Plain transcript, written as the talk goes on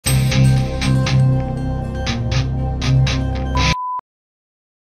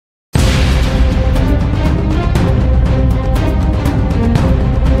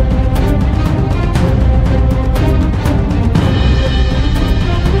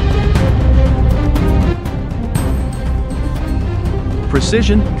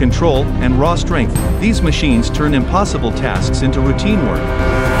precision, control, and raw strength, these machines turn impossible tasks into routine work.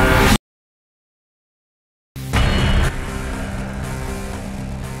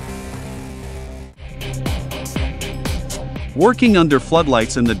 Working under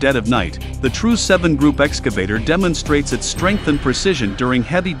floodlights in the dead of night, the Tru7 Group Excavator demonstrates its strength and precision during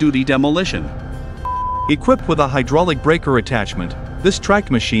heavy-duty demolition. Equipped with a hydraulic breaker attachment, this track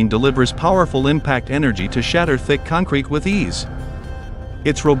machine delivers powerful impact energy to shatter thick concrete with ease.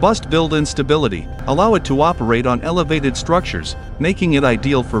 Its robust build and stability allow it to operate on elevated structures, making it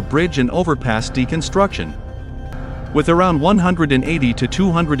ideal for bridge and overpass deconstruction. With around 180 to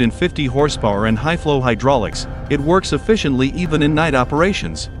 250 horsepower and high-flow hydraulics, it works efficiently even in night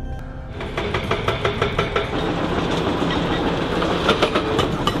operations.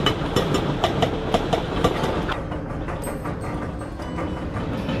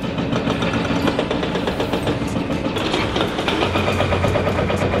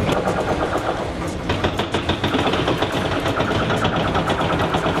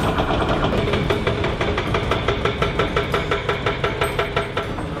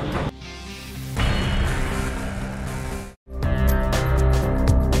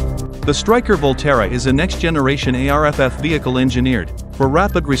 The Striker Volterra is a next-generation ARFF vehicle engineered for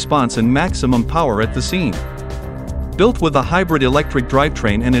rapid response and maximum power at the scene. Built with a hybrid electric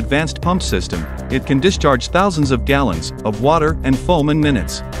drivetrain and advanced pump system, it can discharge thousands of gallons of water and foam in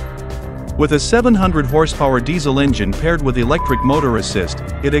minutes. With a 700 horsepower diesel engine paired with electric motor assist,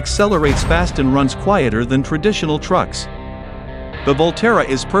 it accelerates fast and runs quieter than traditional trucks. The Volterra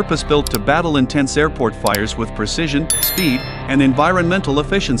is purpose-built to battle intense airport fires with precision, speed, and environmental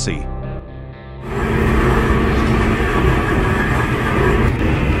efficiency.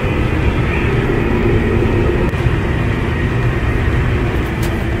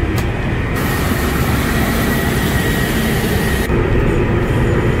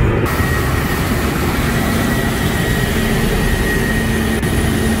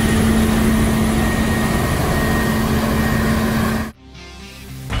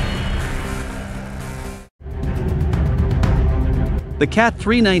 The CAT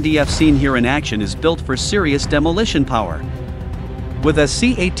 390F seen here in action is built for serious demolition power. With a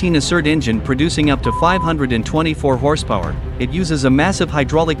C18 Assert engine producing up to 524 horsepower, it uses a massive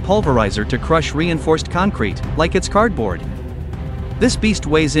hydraulic pulverizer to crush reinforced concrete, like its cardboard. This beast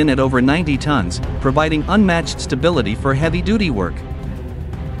weighs in at over 90 tons, providing unmatched stability for heavy-duty work.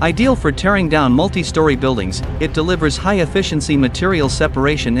 Ideal for tearing down multi-story buildings, it delivers high-efficiency material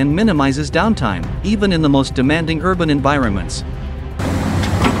separation and minimizes downtime, even in the most demanding urban environments.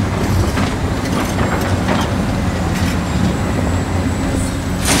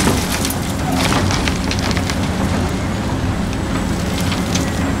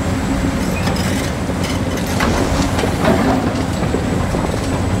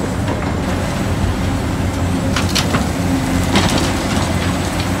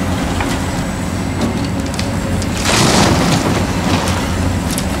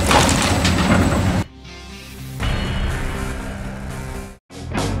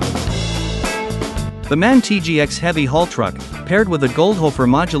 The MAN TGX heavy haul truck, paired with a Goldhofer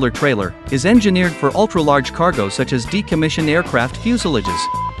modular trailer, is engineered for ultra-large cargo such as decommissioned aircraft fuselages.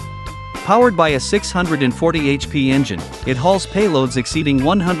 Powered by a 640 HP engine, it hauls payloads exceeding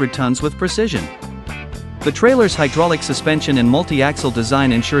 100 tons with precision. The trailer's hydraulic suspension and multi-axle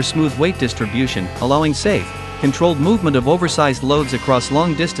design ensure smooth weight distribution, allowing safe, controlled movement of oversized loads across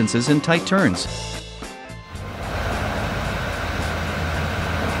long distances and tight turns.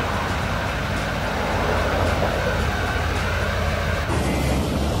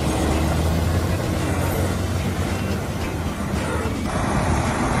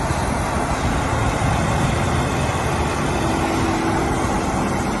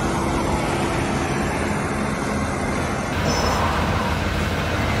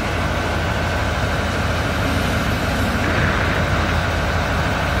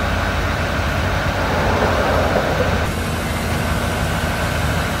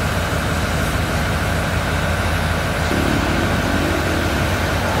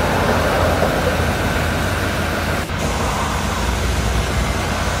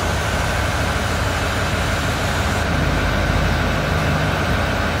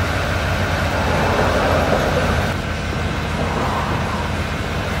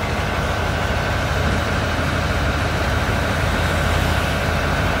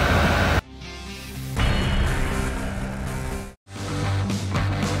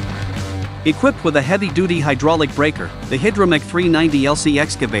 Equipped with a heavy-duty hydraulic breaker, the Hidromek 390 LC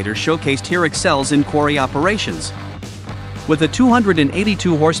excavator showcased here excels in quarry operations. With a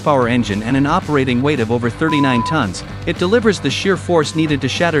 282 horsepower engine and an operating weight of over 39 tons, it delivers the shear force needed to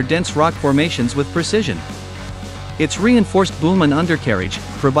shatter dense rock formations with precision. Its reinforced boom and undercarriage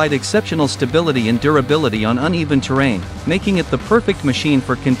provide exceptional stability and durability on uneven terrain, making it the perfect machine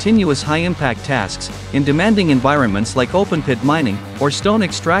for continuous high-impact tasks in demanding environments like open-pit mining or stone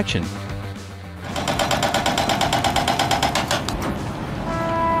extraction.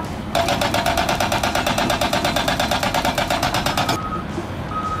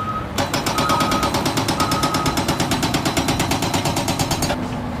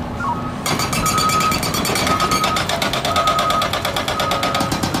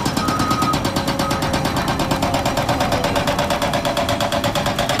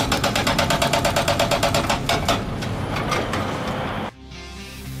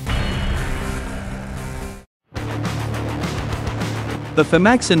 The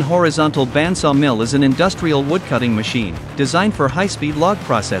Fimaksan Horizontal Bandsaw Mill is an industrial woodcutting machine, designed for high-speed log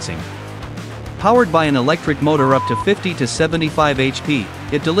processing. Powered by an electric motor up to 50 to 75 HP,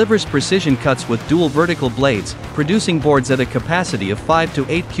 it delivers precision cuts with dual vertical blades, producing boards at a capacity of 5 to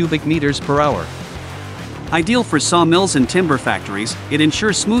 8 cubic meters per hour. Ideal for sawmills and timber factories, it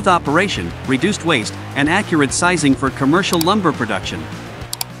ensures smooth operation, reduced waste, and accurate sizing for commercial lumber production.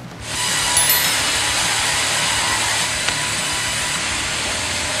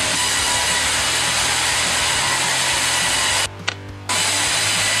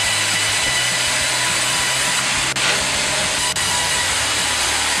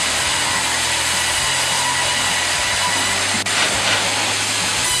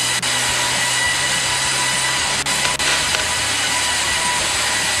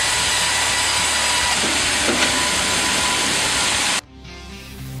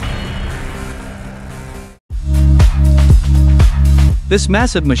 This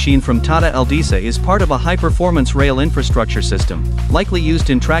massive machine from TATA ALDESA is part of a high-performance rail infrastructure system, likely used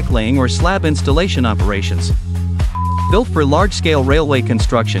in track laying or slab installation operations. Built for large-scale railway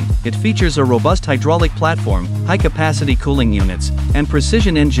construction, it features a robust hydraulic platform, high-capacity cooling units, and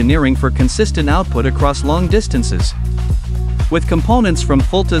precision engineering for consistent output across long distances. With components from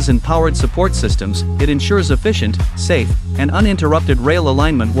FULTAs and powered support systems, it ensures efficient, safe, and uninterrupted rail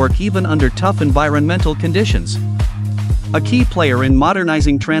alignment work even under tough environmental conditions. A key player in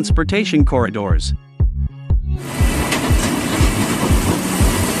modernizing transportation corridors.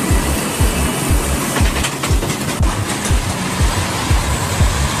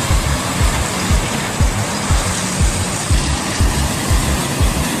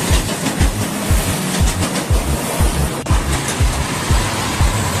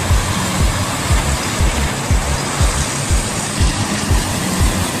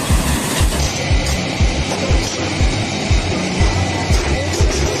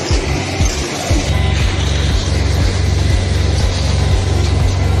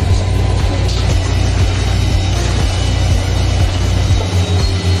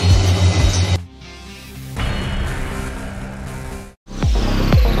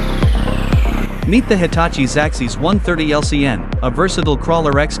 Meet the Hitachi ZAXIS 130 LCN, a versatile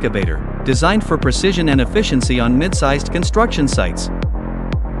crawler excavator, designed for precision and efficiency on mid-sized construction sites.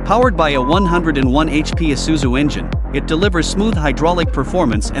 Powered by a 101 HP Isuzu engine, it delivers smooth hydraulic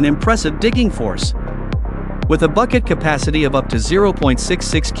performance and impressive digging force. With a bucket capacity of up to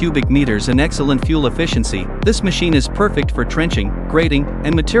 0.66 cubic meters and excellent fuel efficiency, this machine is perfect for trenching, grading,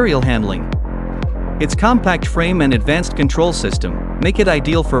 and material handling. Its compact frame and advanced control system make it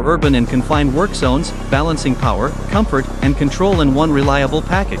ideal for urban and confined work zones, balancing power, comfort, and control in one reliable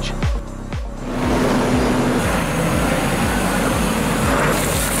package.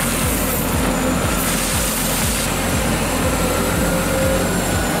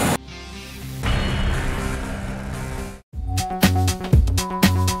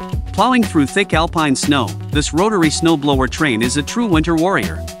 Plowing through thick alpine snow, this rotary snowblower train is a true winter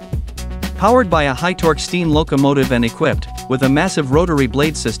warrior. Powered by a high-torque steam locomotive and equipped with a massive rotary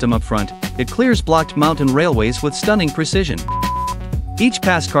blade system up front, it clears blocked mountain railways with stunning precision. Each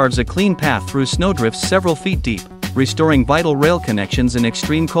pass carves a clean path through snowdrifts several feet deep, restoring vital rail connections in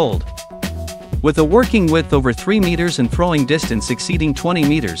extreme cold. With a working width over 3 meters and throwing distance exceeding 20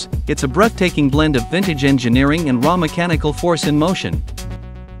 meters, it's a breathtaking blend of vintage engineering and raw mechanical force in motion.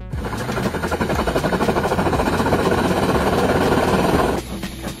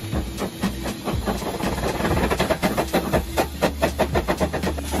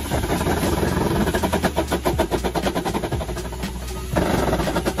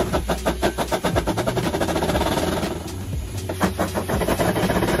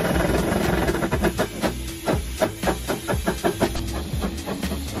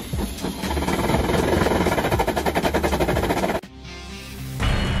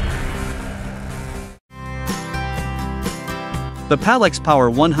 The Palax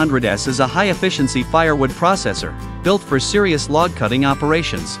Power 100S is a high-efficiency firewood processor, built for serious log-cutting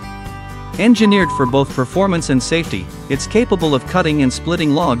operations. Engineered for both performance and safety, it's capable of cutting and splitting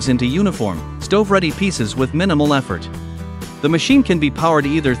logs into uniform, stove-ready pieces with minimal effort. The machine can be powered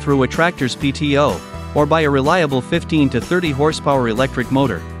either through a tractor's PTO, or by a reliable 15 to 30 horsepower electric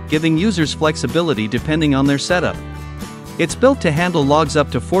motor, giving users flexibility depending on their setup. It's built to handle logs up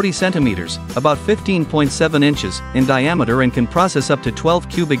to 40 centimeters, about 15.7 inches, in diameter and can process up to 12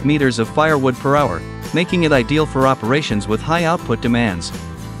 cubic meters of firewood per hour, making it ideal for operations with high output demands.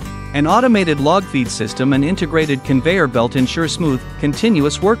 An automated log feed system and integrated conveyor belt ensure smooth,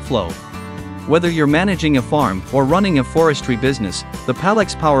 continuous workflow. Whether you're managing a farm or running a forestry business, the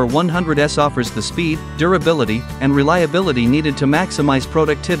Palax Power 100S offers the speed, durability, and reliability needed to maximize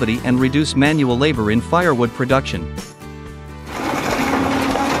productivity and reduce manual labor in firewood production.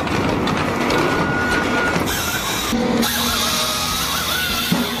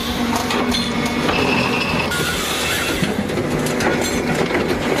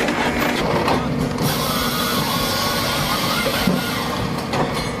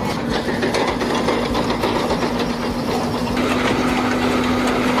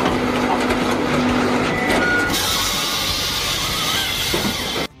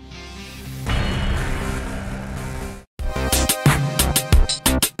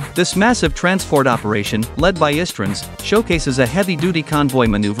 This massive transport operation, led by Istrans, showcases a heavy-duty convoy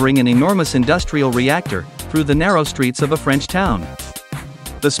maneuvering an enormous industrial reactor through the narrow streets of a French town.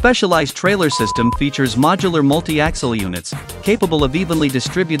 The specialized trailer system features modular multi-axle units, capable of evenly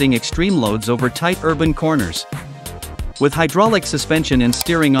distributing extreme loads over tight urban corners. With hydraulic suspension and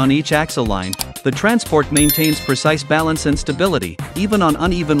steering on each axle line, the transport maintains precise balance and stability, even on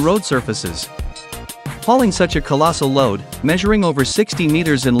uneven road surfaces. Hauling such a colossal load, measuring over 60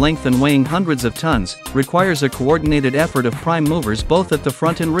 meters in length and weighing hundreds of tons, requires a coordinated effort of prime movers both at the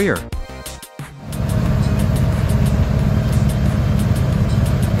front and rear.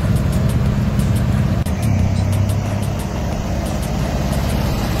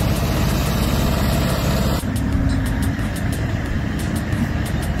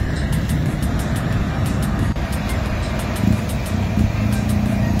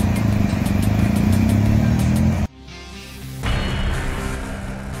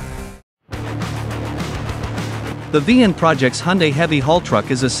 The VN Project's Hyundai heavy haul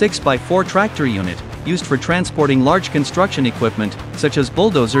truck is a 6x4 tractor unit, used for transporting large construction equipment, such as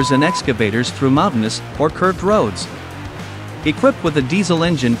bulldozers and excavators through mountainous or curved roads. Equipped with a diesel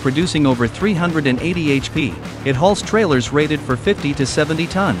engine producing over 380 HP, it hauls trailers rated for 50 to 70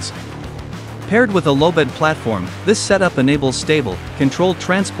 tons. Paired with a low-bed platform, this setup enables stable, controlled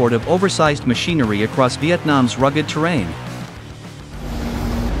transport of oversized machinery across Vietnam's rugged terrain.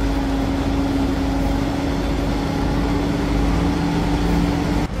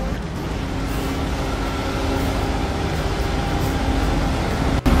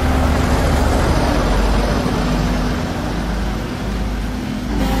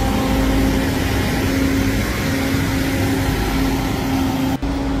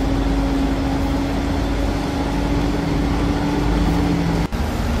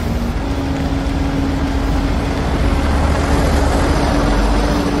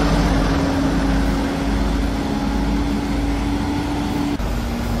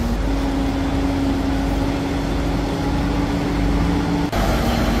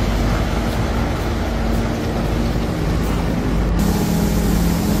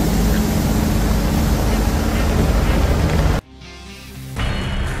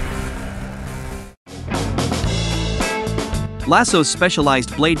 Lasso's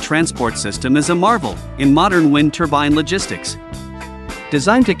specialized blade transport system is a marvel in modern wind turbine logistics.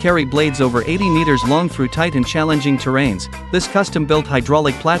 Designed to carry blades over 80 meters long through tight and challenging terrains, this custom-built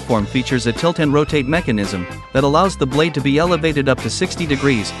hydraulic platform features a tilt and rotate mechanism that allows the blade to be elevated up to 60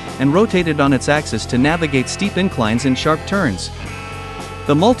 degrees and rotated on its axis to navigate steep inclines and sharp turns.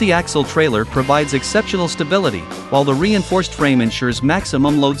 The multi-axle trailer provides exceptional stability, while the reinforced frame ensures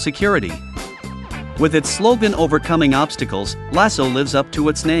maximum load security. With its slogan "Overcoming Obstacles," Lasso lives up to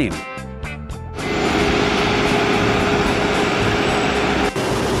its name.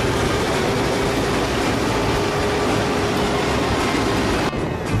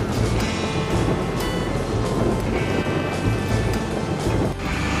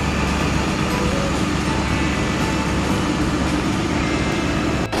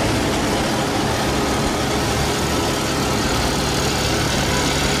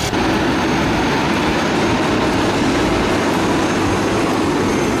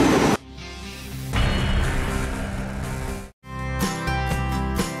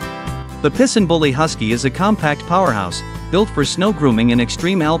 The IstenBully Husky is a compact powerhouse, built for snow grooming in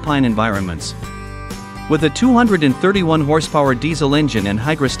extreme alpine environments. With a 231 horsepower diesel engine and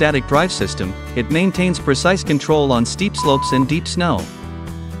hydrostatic drive system, it maintains precise control on steep slopes and deep snow.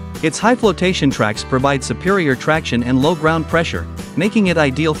 Its high flotation tracks provide superior traction and low ground pressure, making it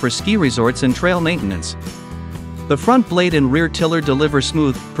ideal for ski resorts and trail maintenance. The front blade and rear tiller deliver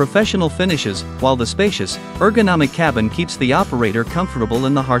smooth, professional finishes, while the spacious, ergonomic cabin keeps the operator comfortable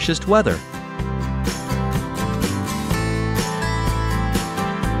in the harshest weather.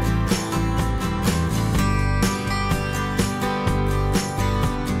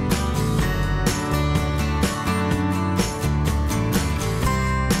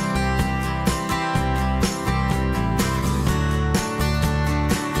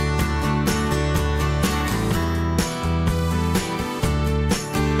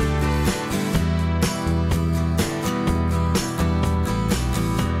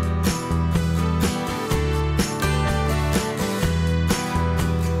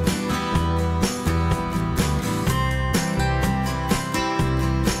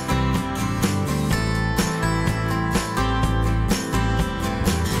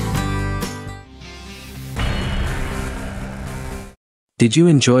 Did you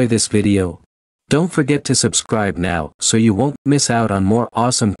enjoy this video? Don't forget to subscribe now so you won't miss out on more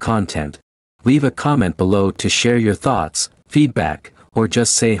awesome content. Leave a comment below to share your thoughts, feedback, or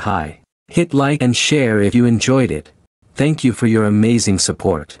just say hi. Hit like and share if you enjoyed it. Thank you for your amazing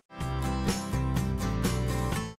support.